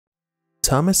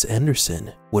Thomas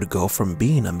Anderson would go from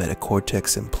being a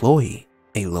Metacortex employee,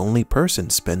 a lonely person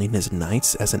spending his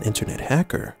nights as an internet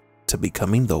hacker, to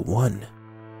becoming the One.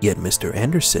 Yet Mr.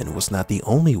 Anderson was not the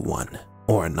only one,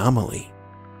 or anomaly.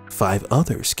 5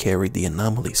 others carried the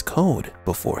anomaly's code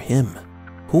before him.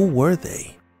 Who were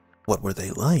they? What were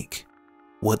they like?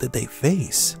 What did they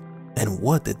face? And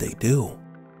what did they do?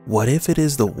 What if it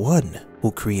is the One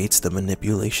who creates the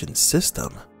manipulation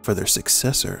system for their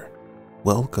successor?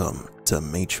 Welcome to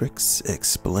Matrix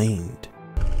Explained.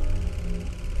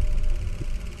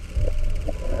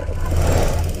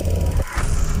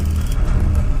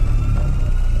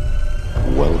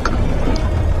 Welcome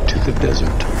to the desert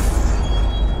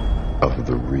of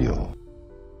the real.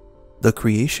 The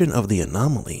creation of the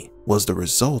anomaly was the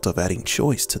result of adding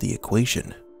choice to the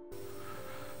equation.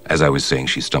 As I was saying,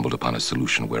 she stumbled upon a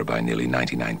solution whereby nearly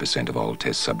 99% of all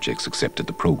test subjects accepted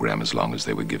the program as long as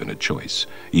they were given a choice,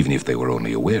 even if they were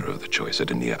only aware of the choice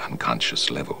at a near unconscious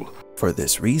level. For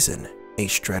this reason, a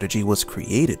strategy was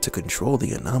created to control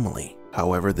the anomaly.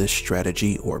 However, this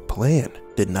strategy or plan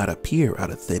did not appear out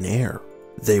of thin air.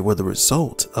 They were the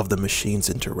result of the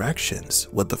machine's interactions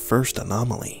with the first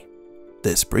anomaly.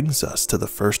 This brings us to the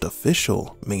first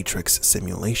official Matrix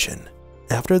simulation.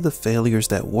 After the failures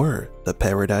that were the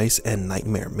Paradise and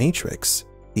Nightmare Matrix,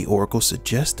 the Oracle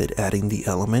suggested adding the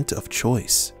element of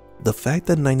choice. The fact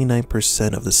that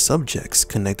 99% of the subjects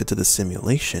connected to the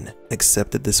simulation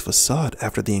accepted this facade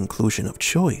after the inclusion of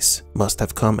choice must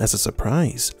have come as a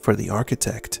surprise for the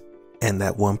architect, and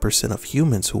that 1% of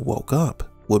humans who woke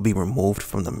up would be removed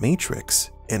from the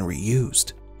Matrix and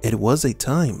reused. It was a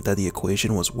time that the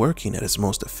equation was working at its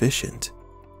most efficient,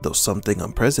 though something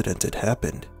unprecedented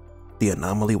happened. The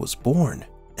anomaly was born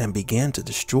and began to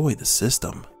destroy the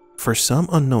system. For some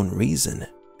unknown reason,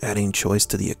 adding choice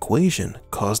to the equation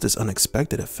caused this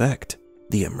unexpected effect: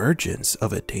 the emergence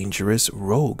of a dangerous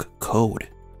rogue code.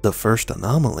 The first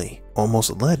anomaly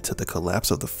almost led to the collapse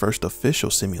of the first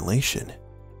official simulation.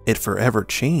 It forever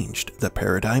changed the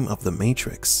paradigm of the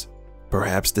Matrix.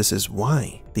 Perhaps this is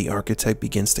why the architect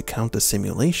begins to count the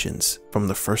simulations from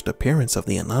the first appearance of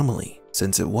the anomaly,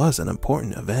 since it was an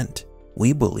important event.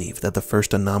 We believe that the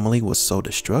first anomaly was so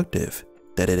destructive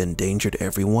that it endangered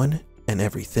everyone and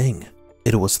everything.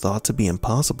 It was thought to be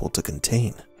impossible to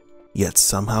contain. Yet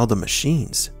somehow the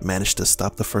machines managed to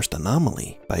stop the first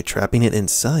anomaly by trapping it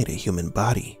inside a human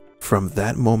body. From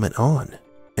that moment on,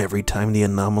 every time the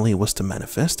anomaly was to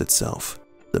manifest itself,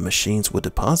 the machines would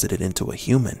deposit it into a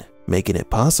human, making it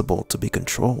possible to be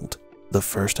controlled. The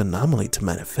first anomaly to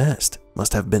manifest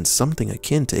must have been something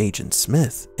akin to Agent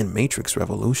Smith in Matrix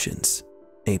Revolutions,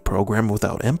 a program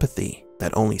without empathy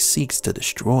that only seeks to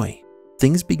destroy.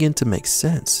 Things begin to make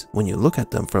sense when you look at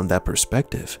them from that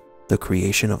perspective. The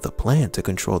creation of the plan to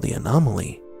control the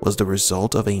anomaly was the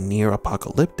result of a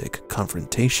near-apocalyptic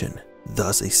confrontation.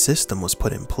 Thus, a system was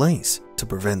put in place to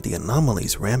prevent the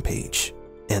anomaly's rampage,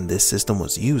 and this system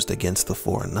was used against the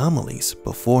 4 anomalies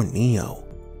before Neo.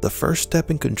 The first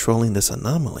step in controlling this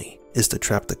anomaly is to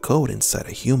trap the code inside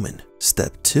a human.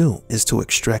 Step 2 is to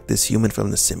extract this human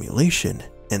from the simulation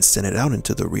and send it out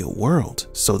into the real world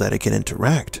so that it can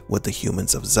interact with the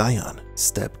humans of Zion.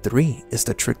 Step 3 is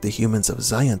to trick the humans of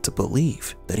Zion to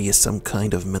believe that he is some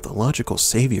kind of mythological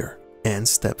savior. And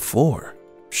step 4,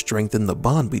 strengthen the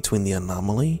bond between the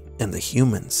anomaly and the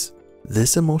humans.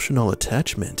 This emotional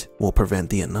attachment will prevent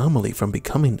the anomaly from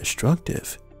becoming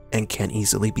destructive and can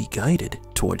easily be guided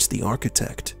towards the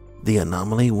architect. The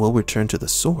anomaly will return to the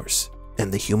source,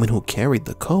 and the human who carried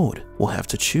the code will have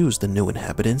to choose the new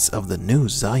inhabitants of the new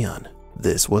Zion.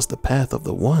 This was the path of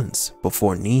the ones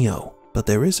before Neo, but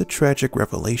there is a tragic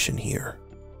revelation here,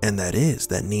 and that is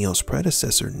that Neo's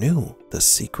predecessor knew the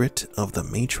secret of the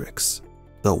Matrix.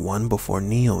 The one before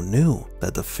Neo knew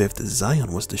that the 5th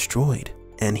Zion was destroyed,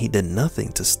 and he did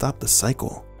nothing to stop the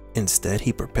cycle. Instead,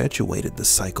 he perpetuated the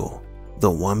cycle. The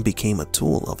one became a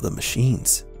tool of the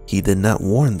machines. He did not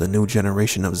warn the new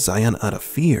generation of Zion out of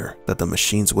fear that the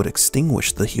machines would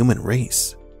extinguish the human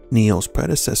race. Neo's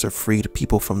predecessor freed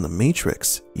people from the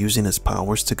Matrix using his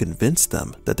powers to convince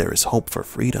them that there is hope for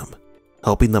freedom,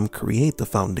 helping them create the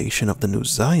foundation of the new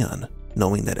Zion,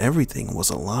 knowing that everything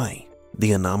was a lie.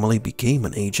 The anomaly became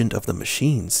an agent of the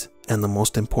machines and the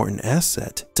most important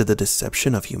asset to the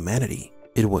deception of humanity.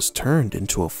 It was turned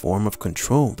into a form of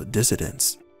controlled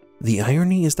dissidence. The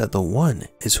irony is that the One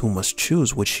is who must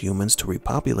choose which humans to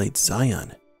repopulate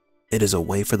Zion. It is a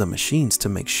way for the machines to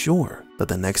make sure that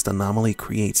the next anomaly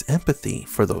creates empathy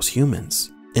for those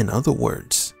humans. In other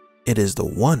words, it is the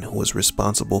One who is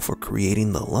responsible for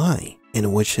creating the lie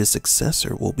in which his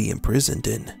successor will be imprisoned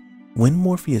in. When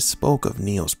Morpheus spoke of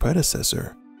Neo's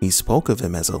predecessor, he spoke of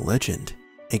him as a legend.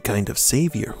 a kind of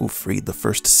savior who freed the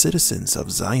first citizens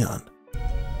of Zion.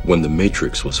 When the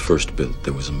Matrix was first built,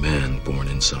 there was a man born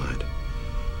inside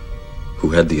who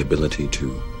had the ability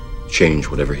to change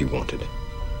whatever he wanted,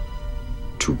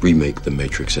 to remake the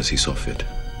Matrix as he saw fit.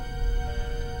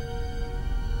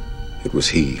 It was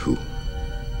he who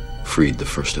freed the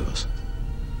first of us,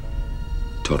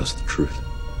 taught us the truth.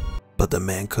 But the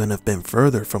man couldn't have been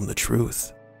further from the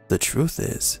truth. The truth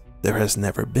is, there has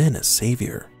never been a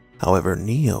savior. However,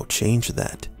 Neo changed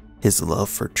that. His love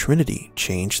for Trinity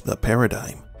changed the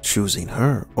paradigm, choosing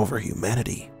her over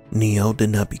humanity. Neo did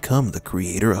not become the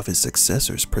creator of his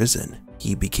successor's prison.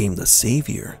 He became the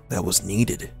savior that was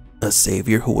needed. A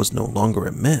savior who was no longer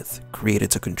a myth created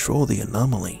to control the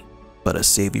anomaly, but a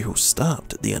savior who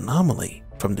stopped the anomaly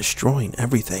from destroying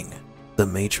everything. The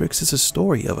Matrix is a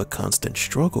story of a constant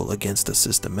struggle against a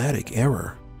systematic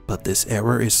error, but this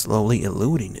error is slowly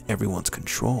eluding everyone's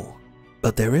control.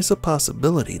 But there is a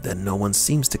possibility that no one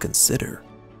seems to consider.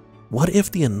 What if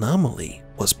the anomaly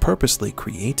was purposely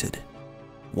created?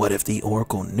 What if the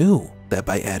Oracle knew that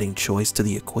by adding choice to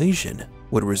the equation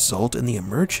would result in the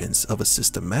emergence of a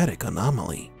systematic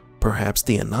anomaly? Perhaps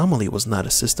the anomaly was not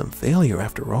a system failure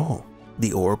after all.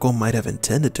 The Oracle might have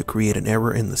intended to create an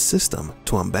error in the system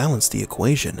to unbalance the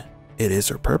equation. It is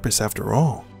her purpose after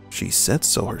all. She said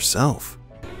so herself.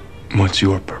 What's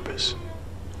your purpose?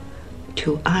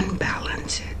 To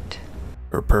unbalance it.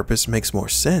 Her purpose makes more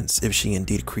sense if she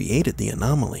indeed created the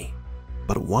anomaly.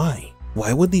 But why?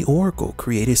 Why would the Oracle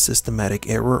create a systematic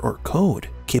error or code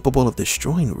capable of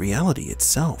destroying reality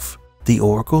itself? The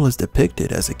Oracle is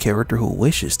depicted as a character who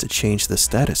wishes to change the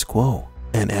status quo,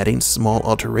 and adding small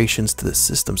alterations to the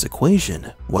system's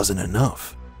equation wasn't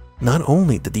enough. Not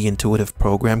only did the intuitive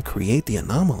program create the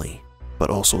anomaly, but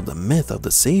also the myth of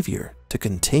the savior to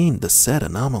contain the said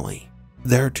anomaly.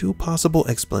 There are two possible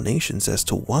explanations as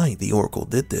to why the Oracle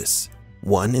did this.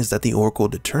 One is that the Oracle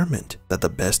determined that the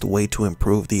best way to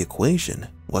improve the equation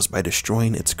was by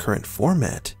destroying its current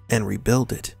format and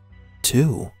rebuild it.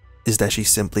 Two is that she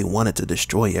simply wanted to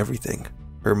destroy everything.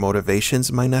 Her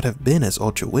motivations might not have been as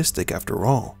altruistic after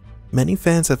all. Many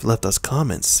fans have left us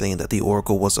comments saying that the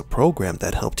Oracle was a program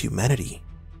that helped humanity.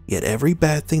 Yet every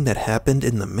bad thing that happened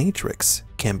in the Matrix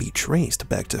can be traced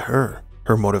back to her.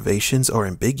 Her motivations are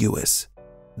ambiguous.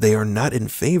 They are not in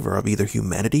favor of either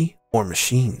humanity or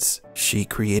machines. She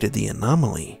created the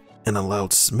anomaly and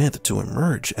allowed Smith to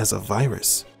emerge as a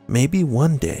virus. Maybe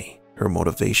one day, her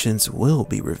motivations will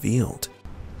be revealed.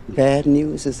 Bad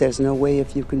news is there's no way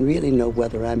if you can really know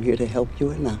whether I'm here to help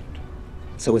you or not.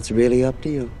 So it's really up to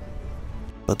you.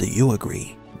 But do you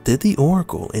agree? Did the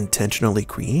Oracle intentionally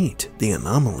create the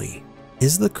anomaly?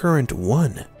 Is the current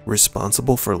one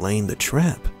responsible for laying the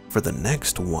trap for the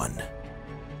next one?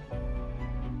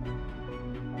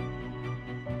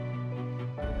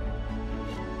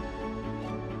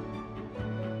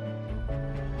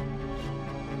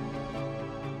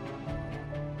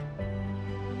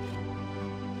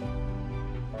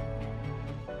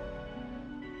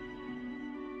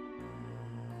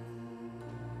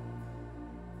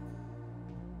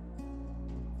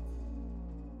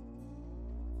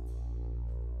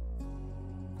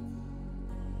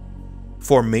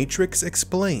 For Matrix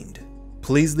Explained,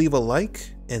 please leave a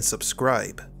like and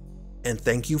subscribe. And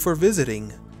thank you for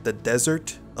visiting the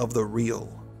Desert of the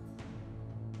Real.